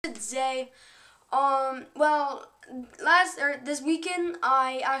Zay. This weekend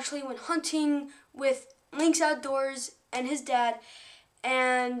I actually went hunting with Lynx Outdoors and his dad,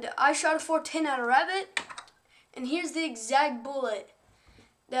 and I shot a 410 at a rabbit. And here's the exact bullet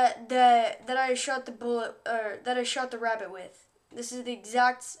that I shot the rabbit with. This is the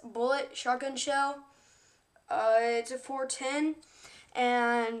exact bullet, shotgun shell. It's a 410.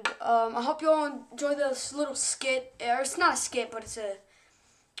 And I hope you all enjoy this little skit. Or it's not a skit, but it's a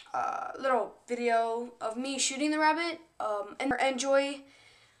little video of me shooting the rabbit. And enjoy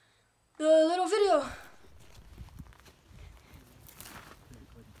the little video.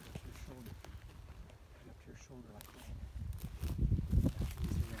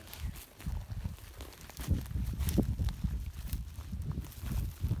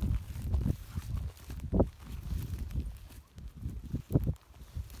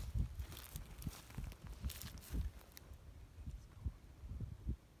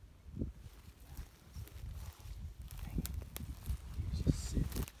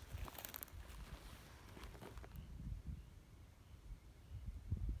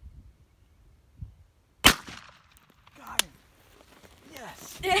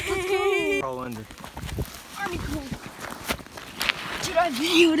 Yes. Roll under. Army cool. Dude, I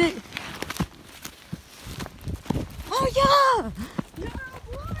videoed it. Oh yeah! No,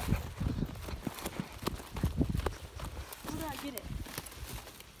 what? How did I get it?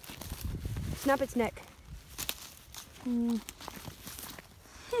 Snap its neck.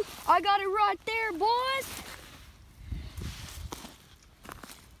 I got it right there, boys.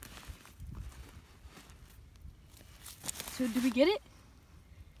 So did we get it?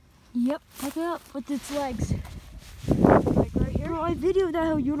 Yep, pick it up with its legs. Like right here? Bro, I videoed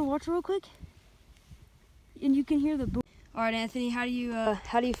that. You wanna watch it real quick? And you can hear the boom. Alright, Anthony, how do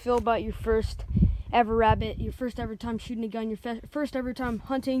you feel about your first ever rabbit, your first ever time shooting a gun, your first ever time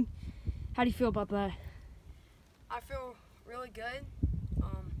hunting? How do you feel about that? I feel really good.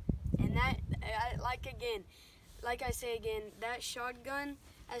 And that, like I say again, that shotgun,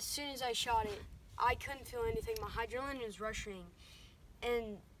 as soon as I shot it, I couldn't feel anything. My adrenaline was rushing.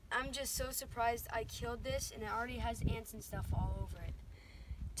 And I'm just so surprised I killed this, and it already has ants and stuff all over it.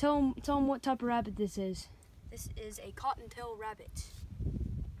 Tell them what type of rabbit this is. This is a cottontail rabbit.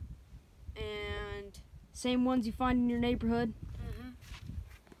 And same ones you find in your neighborhood.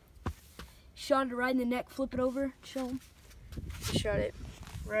 Shot it right in the neck. Flip it over. Show them. Shot it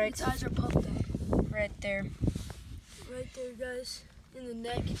right. Its eyes are puffed up. Right there. Right there, guys. In the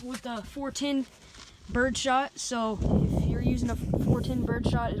neck with the 410 bird shot. So if you're using a 410 bird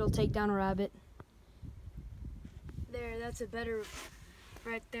shot, it'll take down a rabbit. There, that's a better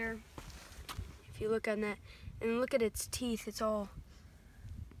right there. If you look on that, and look at its teeth, it's got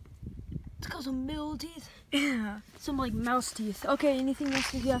some middle teeth. Yeah. Some like mouse teeth. Okay, anything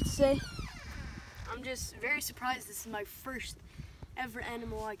else you have to say? I'm just very surprised this is my first ever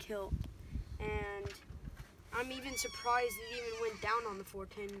animal I killed. And I'm even surprised it even went down on the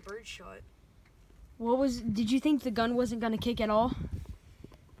 410 bird shot. Did you think the gun wasn't gonna kick at all?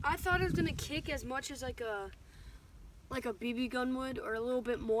 I thought it was gonna kick as much as like a BB gun would, or a little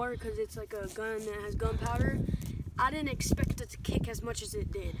bit more, because it's like a gun that has gunpowder. I didn't expect it to kick as much as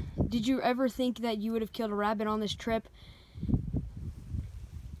it did. Did you ever think that you would have killed a rabbit on this trip?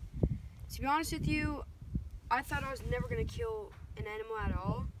 To be honest with you, I thought I was never gonna kill an animal at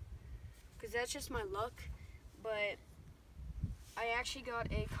all, because that's just my luck. But I actually got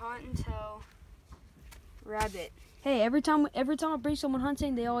a cottontail rabbit. Hey, every time I bring someone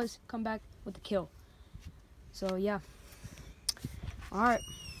hunting, they always come back with a kill. So yeah. All right.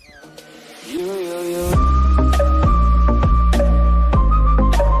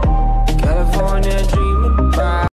 California.